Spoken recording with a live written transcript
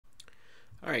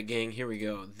Alright gang, here we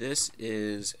go. This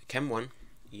is Chem 1,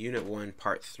 Unit 1,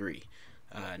 Part 3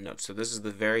 notes. So this is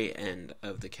the very end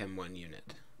of the Chem 1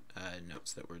 unit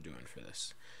notes that we're doing for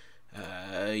this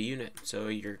unit. So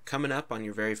you're coming up on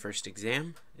your very first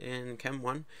exam in Chem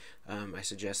 1. I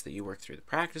suggest that you work through the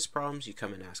practice problems, you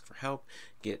come and ask for help,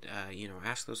 get,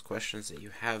 ask those questions that you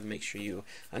have, make sure you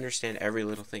understand every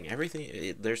little thing.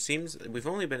 We've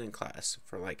only been in class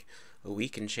for like a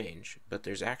week and change, but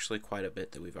there's actually quite a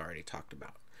bit that we've already talked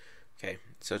about. Okay,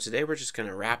 so today we're just going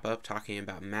to wrap up talking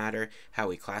about matter, how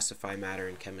we classify matter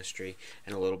in chemistry,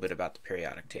 and a little bit about the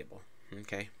periodic table.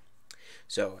 Okay,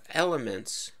 so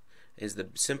elements is the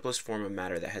simplest form of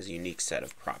matter that has a unique set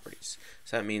of properties.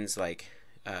 So that means like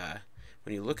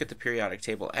when you look at the periodic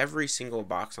table, every single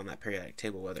box on that periodic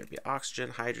table, whether it be oxygen,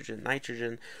 hydrogen,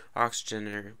 nitrogen, oxygen,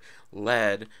 or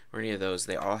lead, or any of those,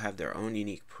 they all have their own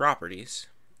unique properties.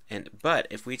 But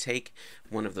if we take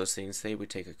one of those things, say we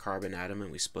take a carbon atom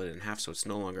and we split it in half so it's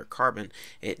no longer carbon,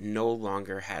 it no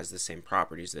longer has the same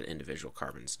properties that individual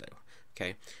carbons do.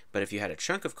 Okay? But if you had a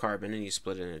chunk of carbon and you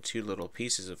split it into two little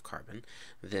pieces of carbon,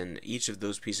 then each of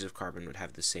those pieces of carbon would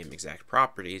have the same exact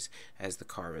properties as the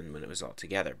carbon when it was all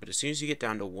together. But as soon as you get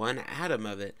down to one atom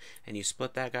of it and you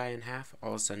split that guy in half,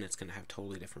 all of a sudden it's going to have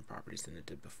totally different properties than it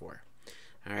did before.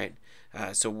 Alright,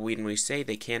 so when we say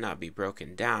they cannot be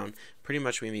broken down, pretty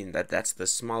much we mean that that's the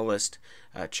smallest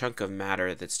chunk of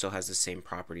matter that still has the same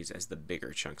properties as the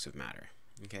bigger chunks of matter.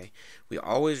 Okay, we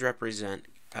always represent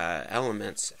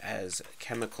elements as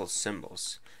chemical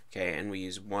symbols. Okay, and we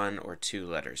use one or two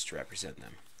letters to represent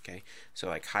them. Okay, so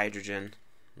like hydrogen,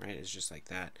 right, is just like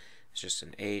that. It's just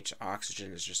an H.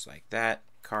 Oxygen is just like that.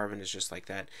 Carbon is just like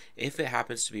that. If it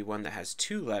happens to be one that has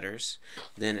two letters,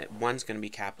 then one's going to be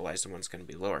capitalized and one's going to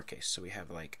be lowercase. So we have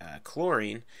like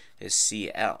chlorine is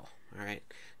Cl. All right.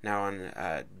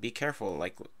 Now be careful.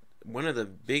 Like one of the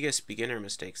biggest beginner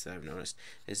mistakes that I've noticed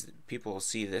is that people will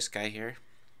see this guy here.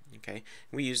 Okay,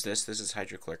 we use this. This is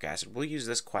hydrochloric acid. We'll use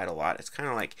this quite a lot. It's kind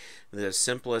of like the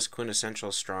simplest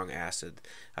quintessential strong acid.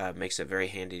 Makes it very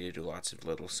handy to do lots of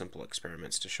little simple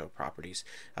experiments to show properties.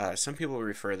 Some people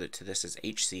refer to this as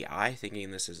HCl,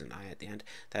 thinking this is an I at the end.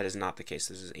 That is not the case.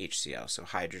 This is HCl, so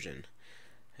hydrogen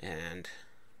and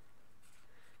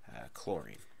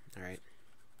chlorine. All right.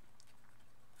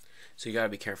 So you got to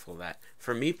be careful of that.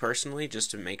 For me personally,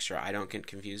 just to make sure I don't get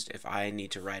confused, if I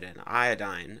need to write an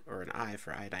iodine or an I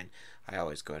for iodine, I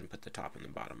always go ahead and put the top and the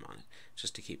bottom on it,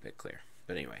 just to keep it clear.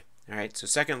 But anyway, all right, so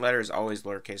second letter is always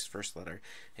lowercase, first letter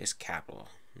is capital,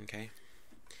 okay?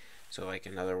 So like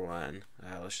another one,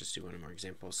 let's just do one more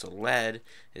example. So lead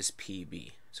is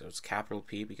PB. So it's capital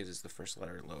P because it's the first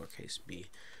letter, lowercase b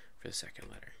for the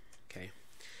second letter, okay?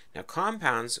 Now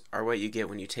compounds are what you get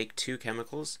when you take two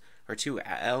chemicals or two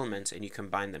elements and you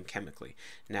combine them chemically.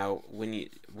 Now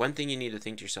one thing you need to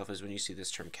think to yourself is when you see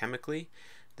this term chemically,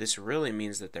 this really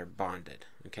means that they're bonded.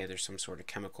 Okay, there's some sort of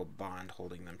chemical bond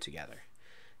holding them together.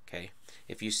 Okay,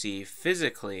 if you see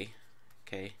physically,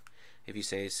 okay, if you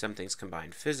say something's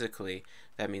combined physically,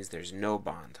 that means there's no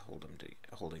bond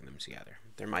holding them together.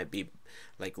 There might be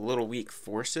like little weak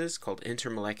forces called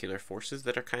intermolecular forces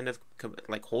that are kind of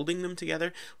like holding them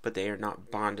together, but they are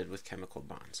not bonded with chemical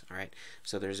bonds. All right,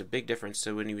 so there's a big difference.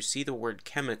 So when you see the word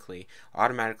chemically,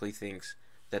 automatically thinks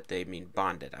that they mean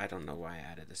bonded. I don't know why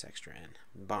I added this extra N.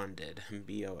 Bonded,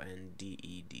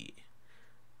 B-O-N-D-E-D.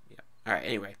 Yeah. All right.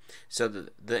 Anyway, so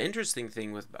the interesting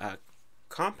thing with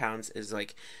compounds is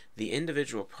like the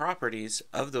individual properties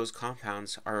of those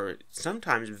compounds are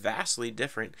sometimes vastly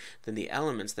different than the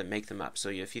elements that make them up. So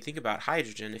if you think about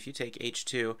hydrogen, if you take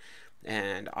H2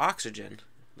 and oxygen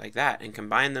like that and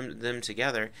combine them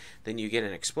together, then you get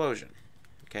an explosion.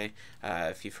 Okay,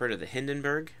 if you've heard of the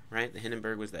Hindenburg, right? The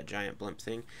Hindenburg was that giant blimp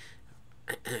thing.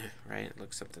 Right, it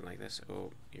looks something like this.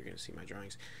 Oh, you're gonna see my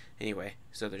drawings. Anyway,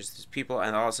 so there's these people,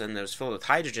 and all of a sudden it was filled with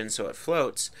hydrogen, so it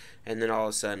floats, and then all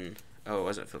of a sudden, oh, it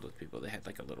wasn't filled with people. They had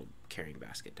like a little carrying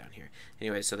basket down here.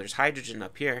 Anyway, so there's hydrogen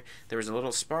up here. There was a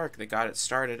little spark that got it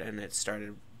started, and it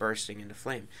started bursting into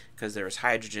flame because there was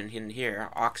hydrogen in here,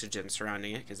 oxygen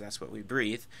surrounding it, because that's what we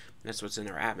breathe. That's what's in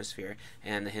our atmosphere.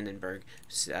 And the Hindenburg,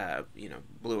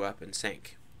 blew up and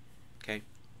sank. Okay.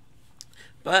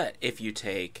 But if you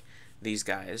take these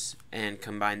guys and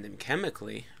combine them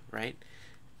chemically, right,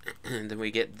 then we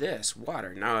get this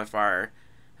water. Now, if our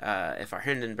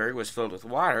Hindenburg was filled with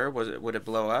water, would it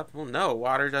blow up? Well, no,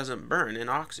 water doesn't burn in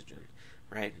oxygen,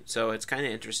 right? So it's kind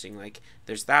of interesting. Like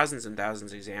there's thousands and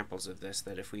thousands of examples of this,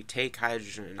 that if we take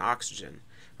hydrogen and oxygen,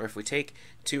 or if we take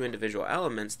two individual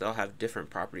elements, they'll have different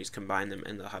properties, combine them,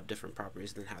 and they'll have different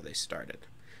properties than how they started.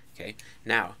 Okay,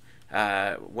 now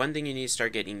one thing you need to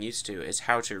start getting used to is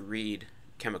how to read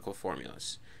chemical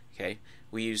formulas. Okay,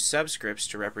 we use subscripts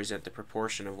to represent the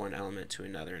proportion of one element to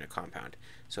another in a compound.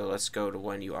 So let's go to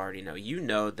one you already know. You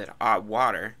know that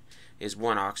water is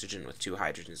one oxygen with two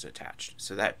hydrogens attached.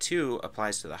 So that 2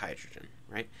 applies to the hydrogen,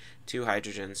 right? 2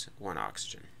 hydrogens, 1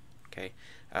 oxygen. Okay,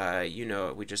 you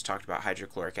know, we just talked about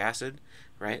hydrochloric acid,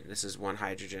 right? This is 1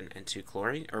 hydrogen and 2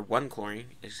 chlorine, or 1 chlorine,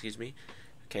 excuse me.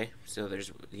 Okay, so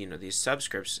there's, you know, these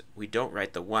subscripts, we don't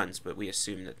write the ones, but we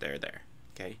assume that they're there.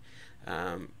 Okay,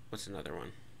 what's another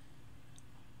one?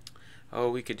 Oh,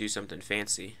 we could do something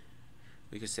fancy.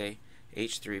 We could say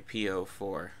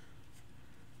H3PO4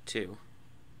 2.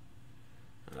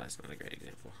 Oh, that's not a great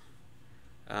example.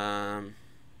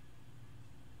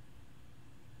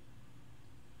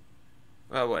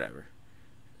 Well, whatever.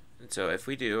 And so if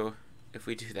we do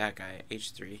that guy,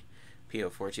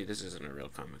 H3PO42, this isn't a real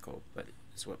comical, but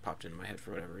it's what popped into my head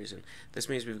for whatever reason. This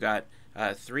means we've got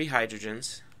 3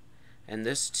 hydrogens, and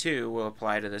this 2 will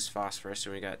apply to this phosphorus,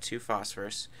 so we got 2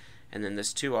 phosphorus, and then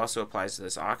this 2 also applies to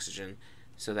this oxygen,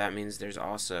 so that means there's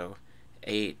also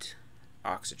 8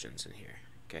 oxygens in here.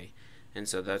 Okay, and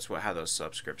so that's how those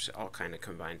subscripts all kind of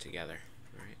combine together.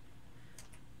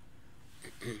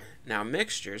 Now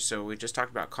mixtures, so we just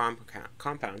talked about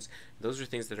compounds. Those are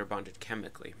things that are bonded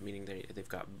chemically, meaning they've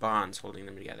got bonds holding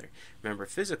them together. Remember,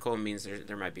 physical means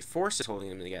there might be forces holding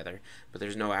them together, but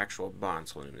there's no actual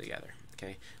bonds holding them together.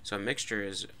 Okay, so a mixture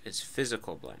is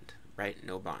physical blend, right?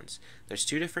 No bonds. There's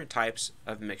 2 different types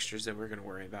of mixtures that we're going to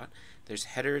worry about. There's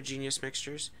heterogeneous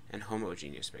mixtures and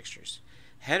homogeneous mixtures.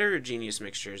 Heterogeneous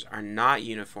mixtures are not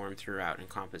uniform throughout in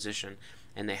composition,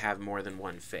 and they have more than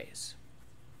one phase.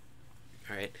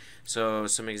 Alright, so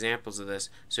some examples of this.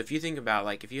 So if you think about,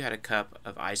 like, if you had a cup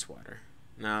of ice water.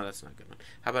 No, that's not a good one.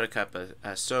 How about a cup of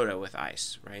soda with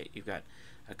ice, right? You've got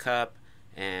a cup,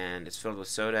 and it's filled with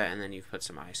soda, and then you've put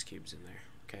some ice cubes in there,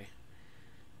 okay?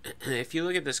 If you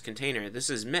look at this container, this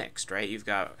is mixed, right? You've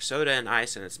got soda and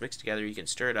ice, and it's mixed together. You can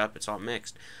stir it up. It's all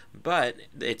mixed. But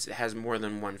it has more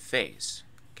than one phase,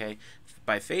 okay?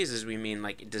 By phases, we mean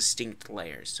like distinct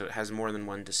layers. So it has more than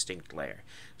one distinct layer.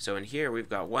 So in here, we've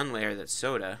got one layer that's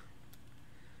soda,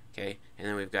 okay? And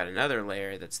then we've got another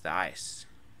layer that's the ice,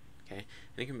 okay?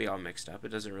 And it can be all mixed up. It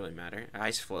doesn't really matter.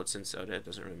 Ice floats in soda. It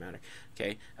doesn't really matter,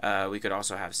 okay? We could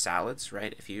also have salads,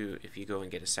 right? If you go and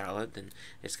get a salad, then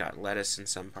it's got lettuce in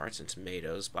some parts and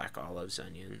tomatoes, black olives,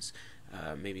 onions,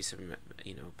 maybe some,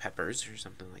 you know, peppers or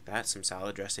something like that, some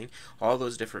salad dressing. All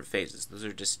those different phases. Those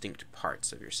are distinct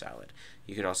parts of your salad.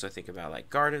 You could also think about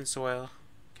like garden soil,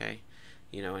 okay?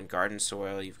 You know, in garden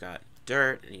soil, you've got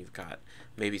dirt, and you've got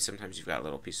maybe sometimes you've got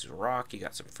little pieces of rock. You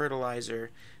got some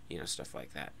fertilizer, you know, stuff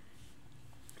like that.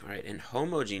 All right, in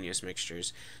homogeneous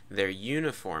mixtures, they're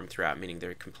uniform throughout, meaning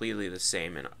they're completely the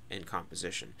same in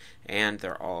composition, and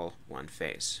they're all one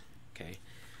phase. Okay,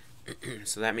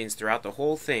 so that means throughout the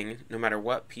whole thing, no matter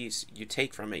what piece you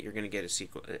take from it, you're going to get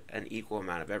an equal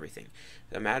amount of everything.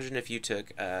 Imagine if you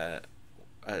took a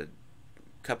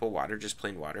cup of water, just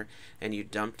plain water, and you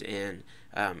dumped in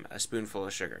a spoonful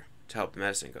of sugar to help the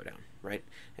medicine go down, right?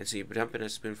 And so you dump in a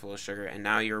spoonful of sugar, and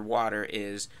now your water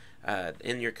is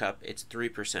in your cup, it's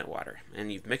 3% water,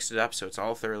 and you've mixed it up so it's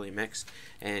all thoroughly mixed,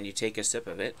 and you take a sip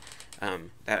of it,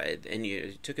 and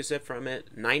you took a sip from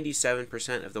it.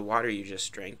 97% of the water you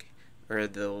just drank, or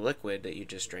the liquid that you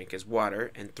just drank, is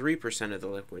water, and 3% of the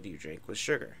liquid you drank was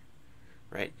sugar,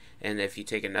 right? And if you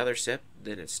take another sip,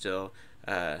 then it's still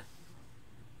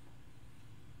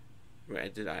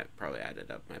right, I probably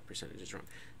added up my percentages wrong.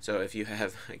 So if you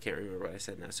have, I can't remember what I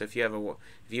said now. So if you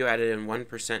added in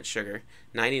 1% sugar,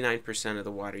 99% of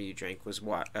the water you drank was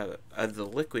of the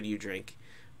liquid you drank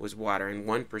was water, and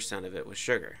 1% of it was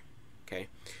sugar. Okay,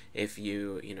 if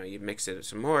you mix it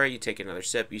some more, you take another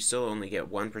sip, you still only get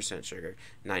 1% sugar,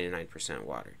 99%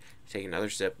 water. You take another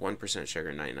sip, 1%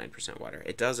 sugar, 99% water.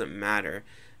 It doesn't matter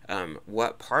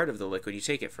what part of the liquid you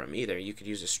take it from either. You could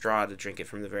use a straw to drink it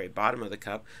from the very bottom of the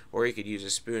cup, or you could use a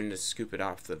spoon to scoop it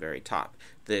off the very top.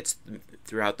 That's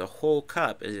throughout the whole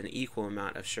cup is an equal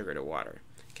amount of sugar to water.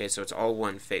 Okay, so it's all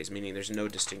one phase, meaning there's no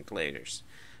distinct layers.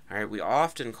 All right, we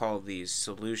often call these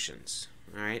solutions.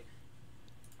 All right.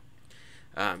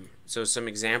 So some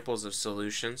examples of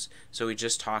solutions. So we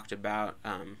just talked about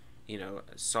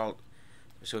salt.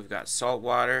 So we've got salt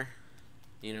water.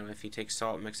 You know, if you take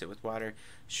salt, mix it with water.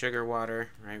 Sugar water,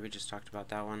 right? We just talked about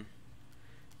that one.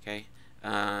 Okay.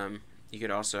 You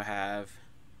could also have,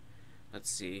 let's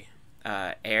see,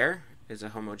 air is a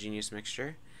homogeneous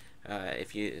mixture.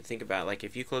 If you think about, like,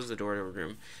 if you close the door to a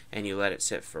room and you let it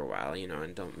sit for a while, you know,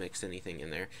 and don't mix anything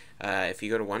in there. If you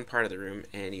go to one part of the room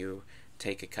and you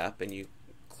take a cup and you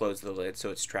close the lid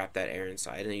so it's trapped that air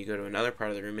inside, and then you go to another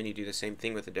part of the room and you do the same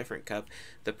thing with a different cup,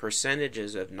 the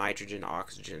percentages of nitrogen,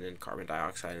 oxygen, and carbon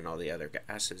dioxide and all the other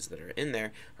gases that are in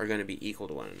there are going to be equal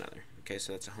to one another. Okay,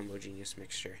 so that's a homogeneous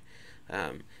mixture.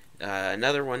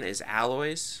 Another one is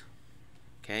alloys.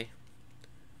 Okay,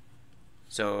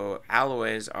 so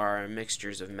alloys are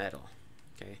mixtures of metal.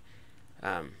 Okay,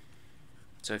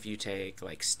 so if you take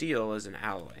like steel as an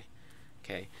alloy,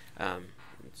 okay,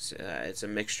 it's a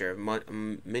mixture of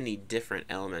many different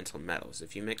elemental metals.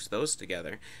 If you mix those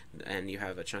together and you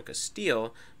have a chunk of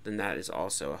steel, then that is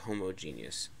also a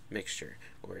homogeneous mixture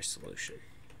or a solution.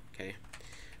 Okay,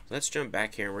 let's jump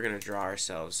back here and we're going to draw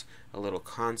ourselves a little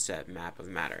concept map of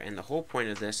matter. And the whole point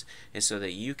of this is so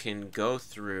that you can go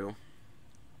through,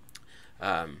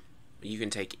 you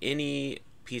can take any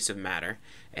piece of matter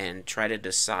and try to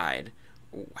decide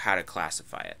how to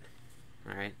classify it.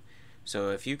 Alright, so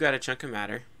if you've got a chunk of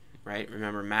matter, right,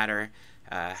 remember matter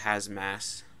has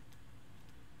mass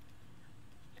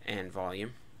and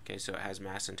volume. Okay, so it has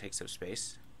mass and takes up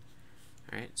space.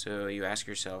 Alright, so you ask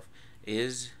yourself,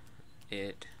 is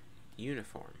it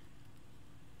uniform?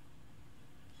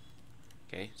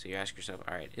 Okay, so you ask yourself,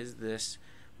 alright, is this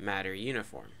matter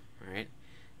uniform? Alright,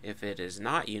 if it is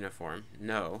not uniform,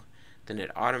 no, then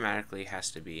it automatically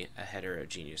has to be a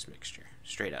heterogeneous mixture.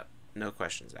 Straight up, no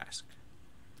questions asked.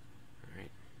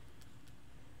 Alright,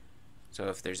 so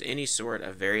if there's any sort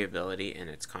of variability in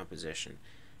its composition,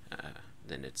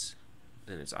 then it's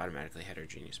automatically a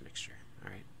heterogeneous mixture.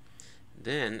 Alright,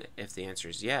 then if the answer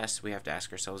is yes, we have to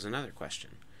ask ourselves another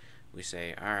question. We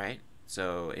say, alright,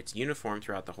 so it's uniform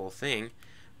throughout the whole thing,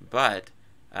 but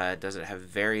does it have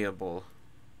variable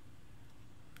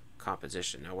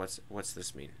composition? Now what's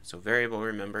this mean? So variable,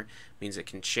 remember, means it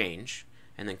can change,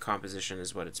 and then composition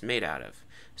is what it's made out of.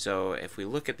 So if we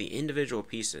look at the individual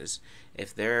pieces,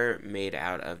 if they're made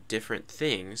out of different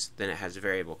things, then it has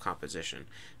variable composition.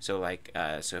 So like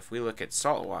so if we look at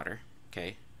salt water,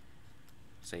 okay,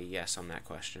 say yes on that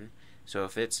question. So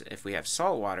if we have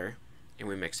salt water and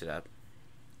we mix it up,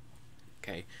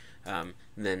 okay,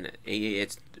 then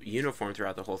it's uniform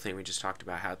throughout the whole thing. We just talked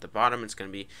about how at the bottom it's going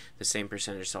to be the same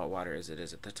percentage salt water as it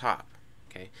is at the top.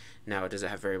 Okay, now does it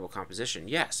have variable composition?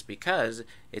 Yes, because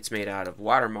it's made out of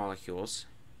water molecules,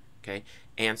 okay,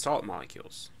 and salt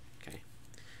molecules. Okay,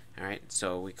 all right,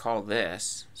 so we call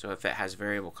this, so if it has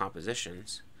variable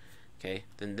compositions, okay,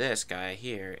 then this guy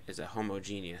here is a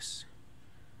homogeneous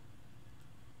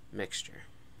mixture.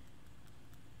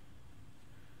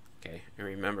 Okay, and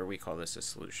remember we call this a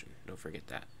solution. Don't forget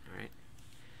that. Alright,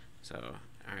 so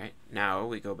alright, now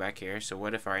we go back here. So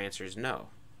what if our answer is no?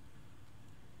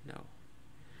 No.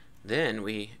 Then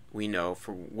we know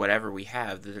for whatever we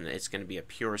have, then it's going to be a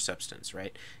pure substance,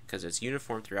 right? Because it's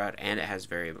uniform throughout and it has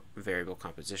variable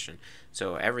composition.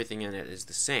 So everything in it is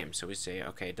the same. So we say,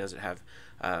 okay, does it have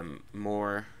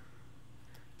more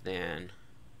than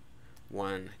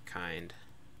one kind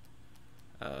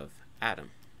of atom?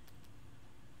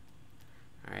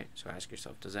 Alright, so ask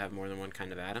yourself, does it have more than one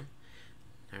kind of atom?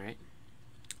 Alright,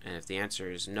 and if the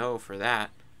answer is no for that,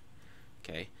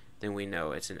 okay, then we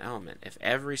know it's an element. If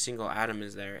every single atom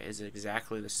is there is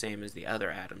exactly the same as the other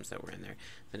atoms that were in there,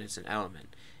 then it's an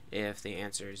element. If the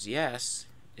answer is yes,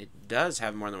 it does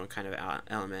have more than one kind of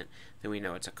element, then we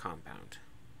know it's a compound.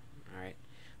 Alright,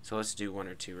 so let's do one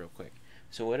or two real quick.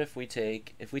 So what if we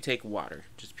take water,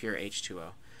 just pure H2O,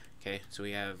 okay, so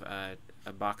we have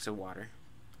a box of water.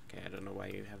 Okay, I don't know why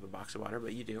you have a box of water,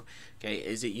 but you do. Okay,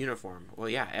 is it uniform? Well,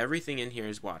 yeah, everything in here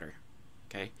is water.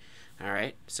 Okay, all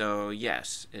right, so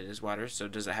yes, it is water. So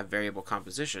does it have variable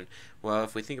composition? Well,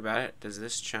 if we think about it, does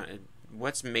this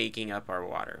what's making up our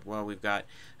water? Well, we've got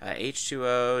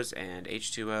H2Os and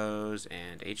H2Os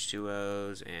and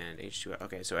H2Os and H2O.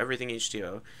 Okay, so everything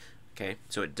H2O. Okay,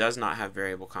 so it does not have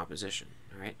variable composition.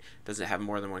 All right, does it have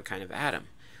more than one kind of atom?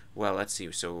 Well, let's see.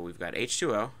 So we've got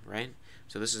H2O, right?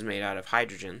 So this is made out of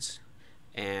hydrogens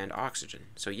and oxygen.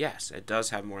 So yes, it does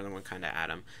have more than one kind of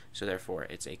atom, so therefore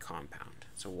it's a compound.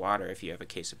 So water, if you have a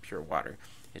case of pure water,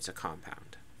 it's a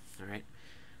compound. Alright?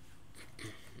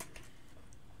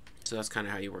 So that's kind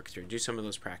of how you work through. Do some of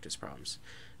those practice problems.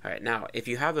 Alright, now if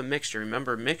you have a mixture,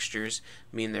 remember mixtures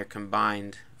mean they're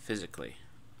combined physically.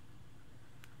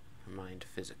 Combined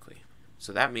physically.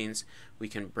 So that means we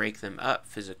can break them up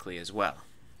physically as well.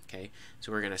 Okay,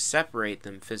 so we're going to separate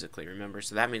them physically, remember,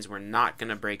 so that means we're not going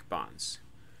to break bonds,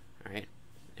 alright,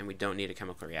 and we don't need a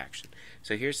chemical reaction.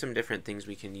 So here's some different things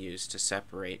we can use to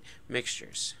separate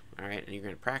mixtures, alright, and you're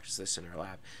going to practice this in our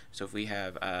lab. So if we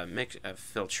have a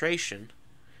filtration,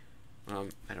 I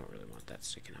don't really want that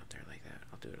sticking out there like that,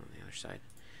 I'll do it on the other side.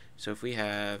 So if we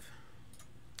have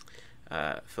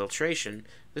filtration,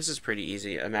 this is pretty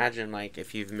easy. Imagine like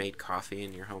if you've made coffee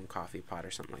in your home coffee pot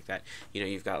or something like that.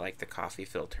 You've got like the coffee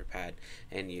filter pad,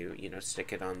 and you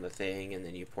stick it on the thing, and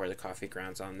then you pour the coffee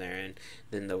grounds on there, and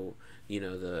then the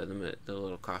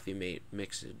little coffee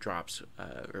mix drops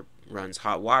or runs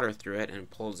hot water through it and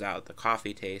pulls out the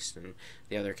coffee taste and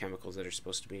the other chemicals that are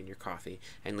supposed to be in your coffee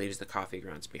and leaves the coffee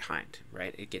grounds behind,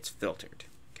 right? It gets filtered.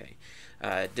 Okay.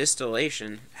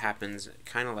 Distillation happens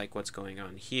kind of like what's going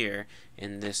on here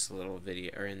in this little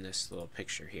video, or in this little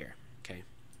picture here. Okay.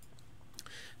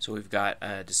 So we've got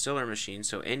a distiller machine.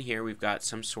 So in here we've got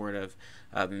some sort of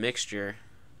mixture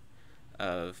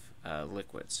of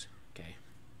liquids. Okay.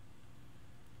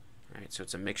 All right. So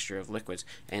it's a mixture of liquids,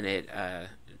 and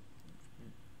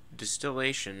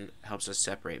distillation helps us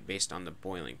separate based on the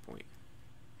boiling point.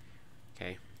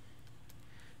 Okay.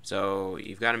 So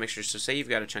you've got a mixture. So say you've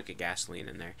got a chunk of gasoline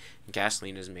in there. And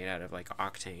gasoline is made out of like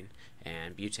octane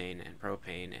and butane and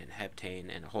propane and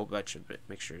heptane and a whole bunch of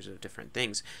mixtures of different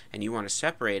things, and you want to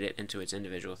separate it into its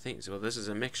individual things. Well, this is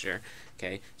a mixture.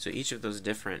 Okay, so each of those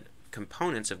different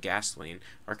components of gasoline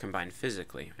are combined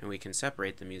physically, and we can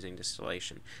separate them using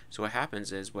distillation. So what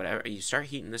happens is, whatever you start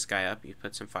heating this guy up, you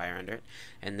put some fire under it,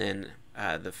 and then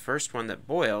the first one that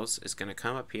boils is going to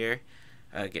come up here,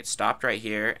 get stopped right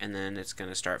here, and then it's going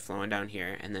to start flowing down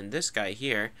here. And then this guy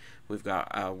here, we've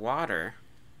got water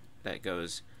that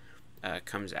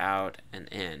comes out and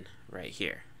in right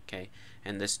here. Okay,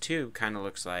 and this tube kind of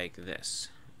looks like this.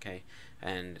 Okay,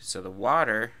 and so the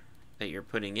water that you're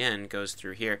putting in goes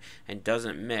through here and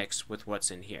doesn't mix with what's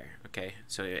in here. Okay,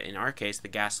 so in our case, the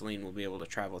gasoline will be able to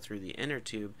travel through the inner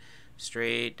tube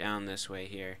straight down this way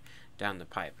here, down the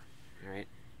pipe. All right.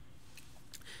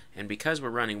 And because we're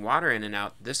running water in and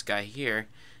out, this guy here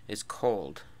is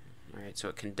cold. Alright, so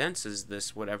it condenses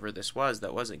this, whatever this was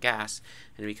that wasn't gas,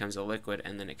 and it becomes a liquid,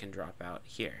 and then it can drop out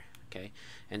here. Okay,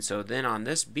 and so then on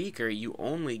this beaker you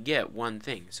only get one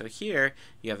thing. So here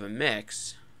you have a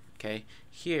mix. Okay,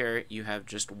 here you have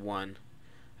just one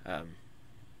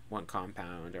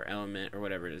compound or element or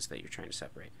whatever it is that you're trying to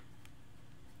separate.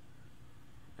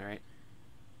 Alright.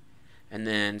 And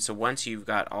then, so once you've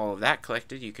got all of that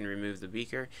collected, you can remove the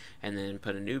beaker and then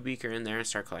put a new beaker in there and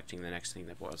start collecting the next thing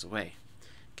that boils away.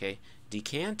 Okay,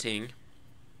 decanting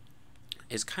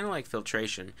is kind of like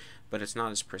filtration, but it's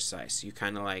not as precise. You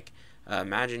kind of like,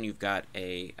 imagine you've got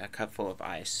a cup full of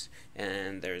ice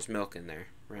and there's milk in there,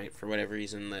 right? For whatever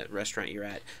reason, the restaurant you're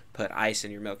at put ice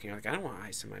in your milk, and you're like, I don't want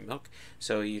ice in my milk.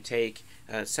 So you take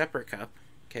a separate cup,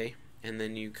 okay, and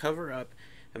then you cover up.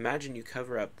 Imagine you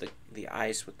cover up the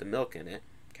ice with the milk in it,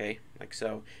 okay, like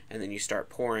so, and then you start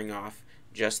pouring off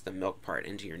just the milk part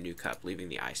into your new cup, leaving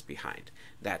the ice behind.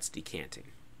 That's decanting.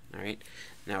 All right.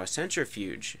 Now a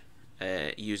centrifuge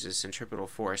uses centripetal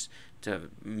force to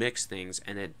mix things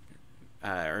and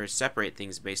or separate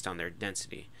things based on their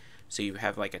density. So you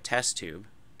have like a test tube,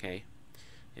 okay.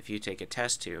 If you take a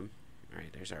test tube, all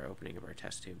right, there's our opening of our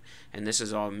test tube, and this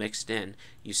is all mixed in.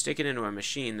 You stick it into a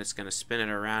machine that's going to spin it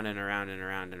around and around and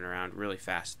around and around really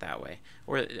fast that way,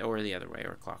 or the other way,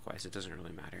 or clockwise. It doesn't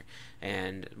really matter.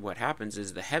 And what happens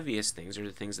is the heaviest things, or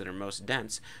the things that are most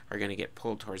dense, are going to get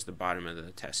pulled towards the bottom of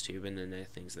the test tube, and then the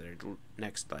things that are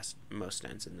next most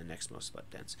dense and the next most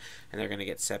dense, and they're going to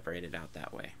get separated out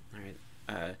that way. All right.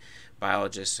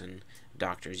 Biologists and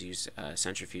doctors use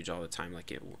centrifuge all the time.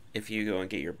 Like if you go and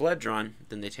get your blood drawn,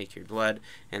 then they take your blood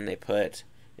and they put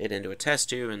it into a test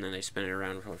tube, and then they spin it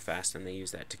around real fast, and they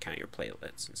use that to count your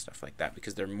platelets and stuff like that,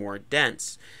 because they're more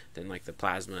dense than like the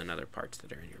plasma and other parts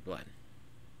that are in your blood.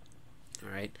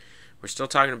 All right, we're still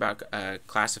talking about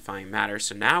classifying matter,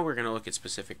 so now we're going to look at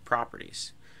specific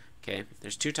properties. Okay,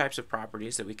 there's two types of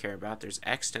properties that we care about. There's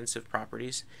extensive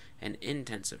properties and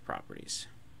intensive properties.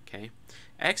 Okay,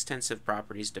 extensive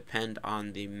properties depend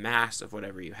on the mass of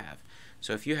whatever you have.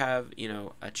 So if you have,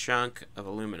 a chunk of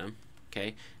aluminum,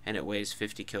 okay, and it weighs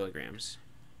 50 kilograms,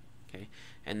 okay,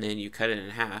 and then you cut it in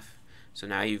half, so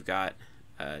now you've got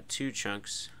two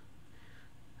chunks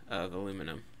of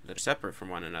aluminum that are separate from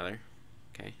one another,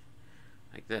 okay,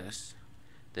 like this,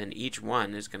 then each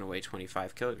one is going to weigh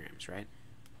 25 kilograms, right?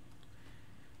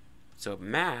 So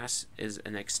mass is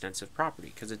an extensive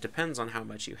property because it depends on how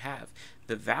much you have.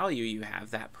 The value you have,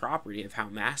 that property of how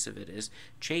massive it is,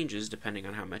 changes depending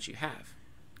on how much you have.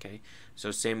 Okay,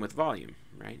 so same with volume,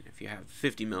 right? If you have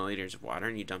 50 milliliters of water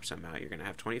and you dump some out, you're going to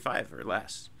have 25 or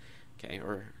less, okay,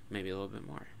 or maybe a little bit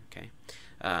more. Okay,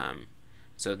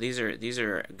 so these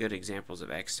are good examples of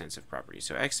extensive properties.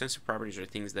 So extensive properties are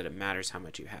things that it matters how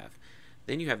much you have.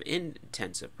 Then you have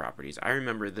intensive properties. I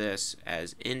remember this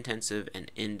as intensive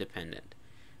and independent.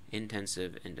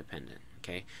 Intensive, independent.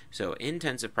 Okay, so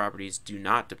intensive properties do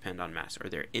not depend on mass, or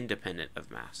they're independent of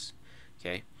mass.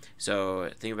 Okay, so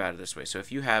think about it this way. So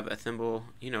if you have a thimble,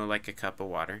 like a cup of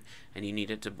water, and you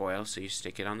need it to boil, so you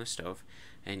stick it on the stove,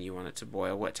 and you want it to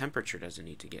boil, what temperature does it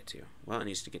need to get to? Well, it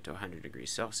needs to get to 100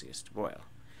 degrees Celsius to boil.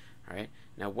 All right,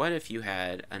 now what if you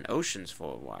had an ocean's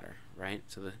full of water, right?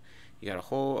 So you got a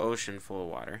whole ocean full of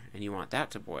water, and you want that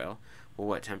to boil. Well,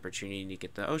 what temperature you need to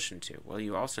get the ocean to? Well,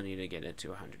 you also need to get it to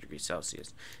 100 degrees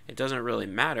Celsius. It doesn't really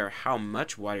matter how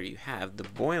much water you have. The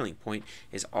boiling point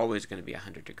is always going to be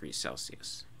 100 degrees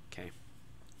Celsius. Okay.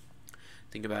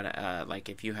 Think about it like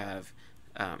if you have,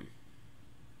 so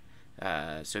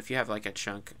if you have like a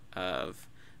chunk of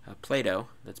Play-Doh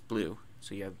that's blue,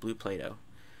 so you have blue Play-Doh,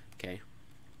 okay.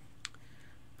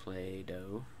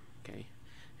 Play-Doh, okay,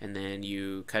 and then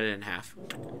you cut it in half,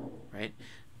 right?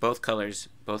 Both colors,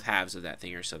 both halves of that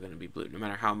thing are still going to be blue. No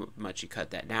matter how much you cut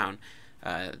that down,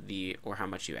 or how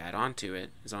much you add on to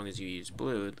it, as long as you use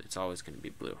blue, it's always going to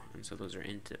be blue. And so those are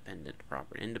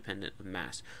independent of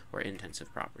mass, or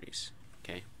intensive properties.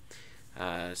 Okay.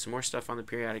 Some more stuff on the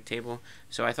periodic table.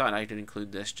 So I thought I could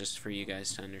include this just for you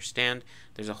guys to understand.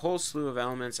 There's a whole slew of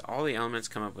elements. All the elements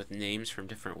come up with names from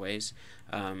different ways.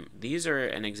 These are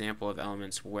an example of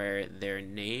elements where their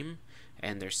name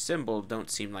and their symbol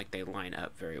don't seem like they line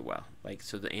up very well. Like,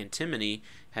 so the antimony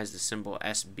has the symbol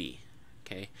SB,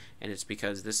 okay, and it's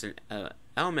because this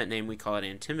element name, we call it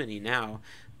antimony now,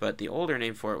 but the older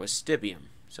name for it was stibium,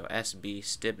 so SB,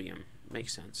 stibium,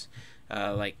 makes sense.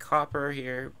 Like copper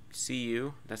here,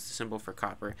 Cu, that's the symbol for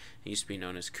copper. It used to be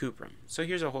known as cuprum. So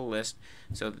here's a whole list.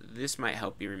 So this might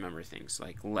help you remember things.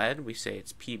 Like lead, we say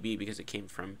it's Pb because it came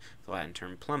from the Latin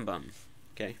term plumbum.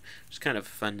 Okay, it's kind of a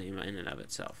fun name in and of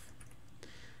itself.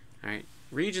 Alright,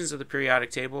 regions of the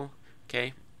periodic table.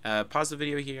 Okay, pause the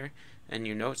video here, and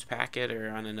your notes packet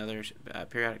or on another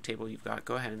periodic table you've got,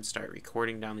 go ahead and start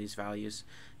recording down these values,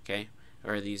 okay,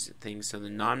 or these things. So the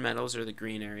nonmetals are the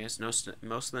green areas. Most of the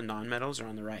nonmetals are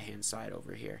on the right hand side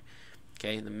over here.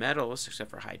 Okay, the metals,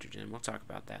 except for hydrogen, we'll talk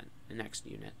about that in the next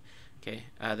unit. Okay,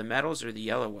 the metals are the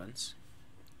yellow ones.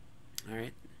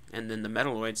 Alright, and then the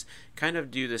metalloids kind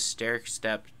of do the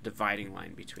stair-step dividing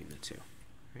line between the two.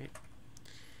 Right.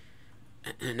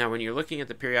 Now, when you're looking at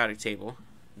the periodic table,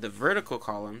 the vertical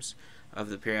columns of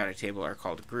the periodic table are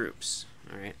called groups,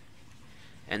 all right?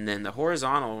 And then the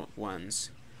horizontal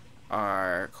ones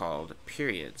are called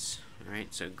periods, all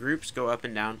right? So groups go up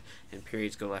and down, and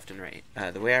periods go left and right.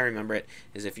 The way I remember it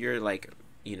is if you're like,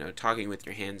 talking with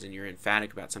your hands and you're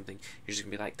emphatic about something, you're just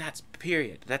gonna be like, "That's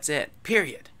period. That's it.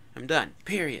 Period. I'm done.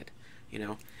 Period."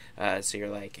 So you're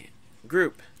like,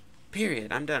 "Group.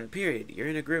 Period. I'm done. Period. You're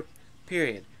in a group.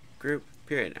 Period. Group.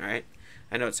 Period." All right.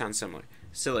 I know it sounds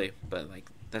silly, but like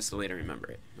that's the way to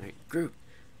remember it. Right? Group.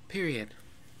 Period.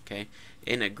 Okay.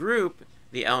 In a group,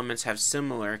 the elements have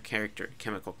similar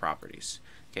chemical properties.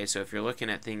 Okay. So if you're looking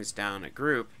at things down a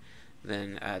group,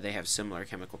 then they have similar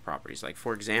chemical properties. Like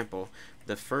for example,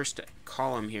 the first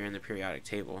column here in the periodic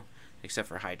table, except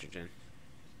for hydrogen.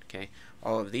 Okay.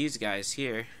 All of these guys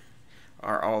here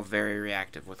are all very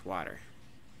reactive with water.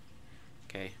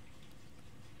 Okay.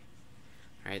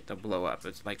 Right, they'll blow up.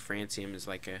 It's like francium is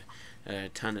like a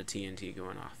ton of TNT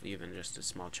going off, even just a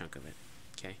small chunk of it.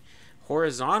 Okay,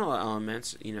 horizontal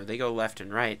elements, they go left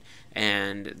and right,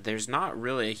 and there's not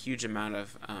really a huge amount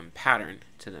of pattern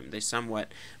to them. They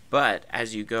somewhat, but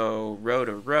as you go row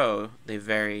to row, they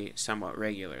vary somewhat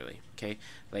regularly. Okay,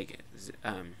 like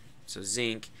so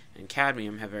zinc and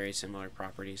cadmium have very similar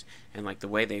properties, and like the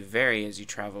way they vary as you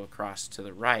travel across to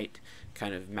the right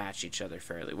kind of match each other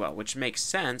fairly well, which makes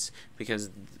sense because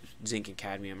zinc and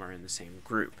cadmium are in the same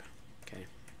group. Okay.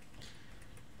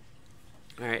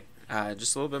 All right,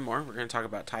 just a little bit more. We're going to talk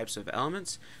about types of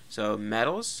elements. So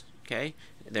metals, okay,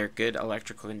 they're good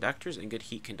electrical conductors and good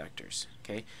heat conductors.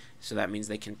 Okay, so that means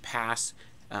they can pass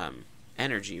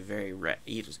energy very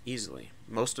easily.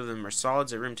 Most of them are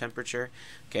solids at room temperature.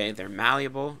 Okay, they're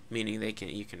malleable, meaning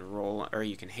you can roll, or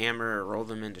you can hammer or roll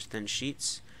them into thin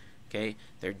sheets. Okay,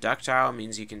 they're ductile,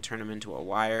 means you can turn them into a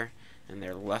wire, and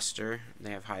they're luster.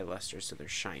 They have high luster, so they're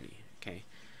shiny. Okay,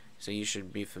 so you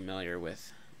should be familiar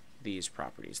with these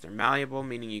properties. They're malleable,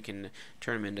 meaning you can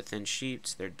turn them into thin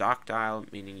sheets. They're ductile,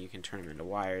 meaning you can turn them into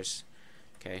wires.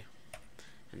 Okay,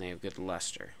 and they have good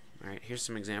luster. All right, here's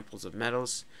some examples of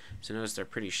metals. So notice they're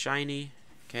pretty shiny.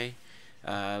 Okay,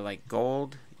 like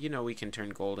gold, we can turn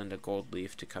gold into gold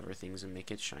leaf to cover things and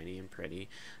make it shiny and pretty.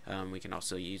 We can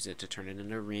also use it to turn it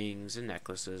into rings and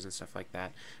necklaces and stuff like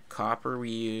that. Copper we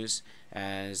use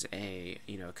as a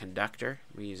conductor.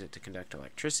 We use it to conduct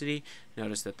electricity.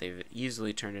 Notice that they've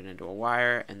easily turned it into a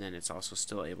wire, and then it's also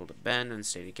still able to bend and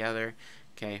stay together.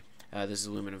 Okay, This is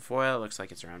aluminum foil. It looks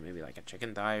like it's around maybe like a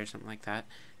chicken thigh or something like that.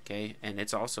 Okay, and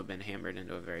it's also been hammered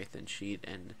into a very thin sheet,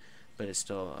 but it's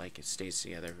still like it stays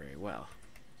together very well.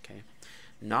 Okay,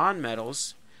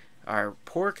 non-metals are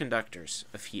poor conductors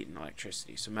of heat and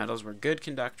electricity. So metals were good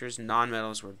conductors,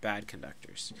 non-metals were bad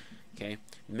conductors. Okay,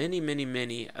 many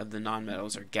of the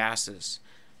non-metals are gases.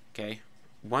 Okay,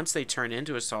 once they turn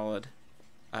into a solid,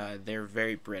 they're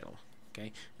very brittle.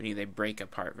 Okay, meaning they break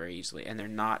apart very easily, and they're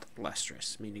not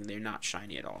lustrous, meaning they're not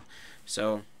shiny at all.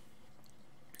 So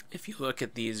if you look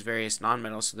at these various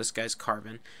nonmetals, so this guy's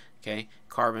carbon. Okay,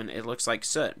 carbon, it looks like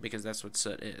soot because that's what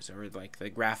soot is, or like the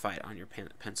graphite on your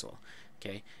pencil.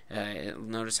 Okay,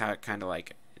 notice how it kind of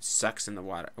like it sucks in the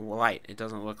light. It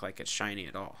doesn't look like it's shiny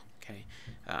at all. Okay,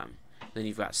 then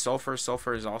you've got sulfur.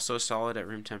 Sulfur is also solid at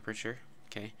room temperature.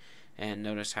 Okay, and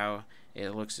notice how it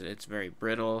looks. It's very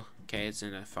brittle. Okay, it's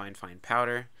in a fine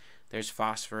powder. There's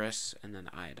phosphorus and then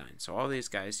iodine. So all these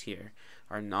guys here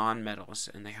are non-metals,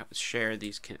 and they share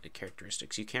these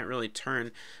characteristics. You can't really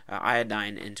turn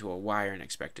iodine into a wire and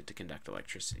expect it to conduct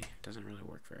electricity. It doesn't really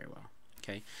work very well.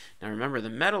 Okay. Now remember, the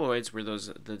metalloids were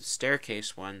the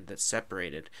staircase one that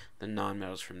separated the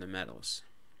non-metals from the metals.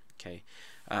 Okay.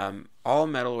 All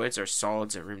metalloids are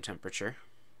solids at room temperature.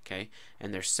 Okay,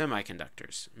 and they're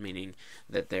semiconductors, meaning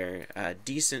that they're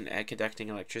decent at conducting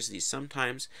electricity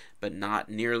sometimes, but not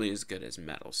nearly as good as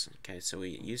metals. Okay, so we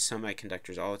use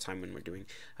semiconductors all the time when we're doing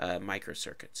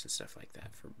microcircuits and stuff like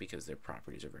that, because their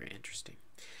properties are very interesting.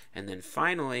 And then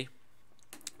finally,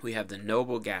 we have the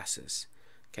noble gases.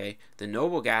 Okay, the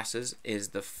noble gases is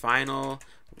the final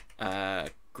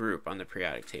group on the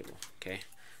periodic table. Okay,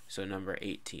 so number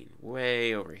 18,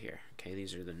 way over here. Okay,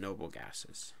 these are the noble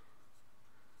gases.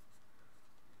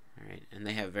 Alright, and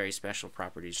they have very special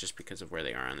properties just because of where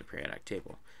they are on the periodic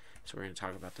table. So we're going to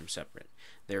talk about them separate.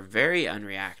 They're very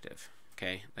unreactive.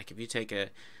 Okay, like if you take a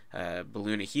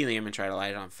balloon of helium and try to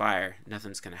light it on fire,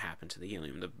 nothing's going to happen to the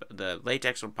helium. The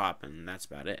latex will pop, and that's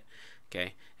about it.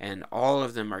 Okay, and all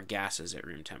of them are gases at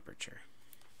room temperature.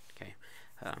 Okay,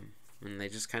 and they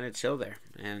just kind of chill there,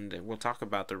 and we'll talk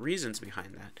about the reasons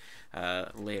behind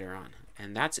that later on.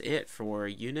 And that's it for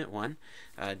Unit 1.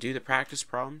 Do the practice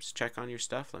problems, check on your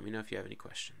stuff, let me know if you have any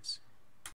questions.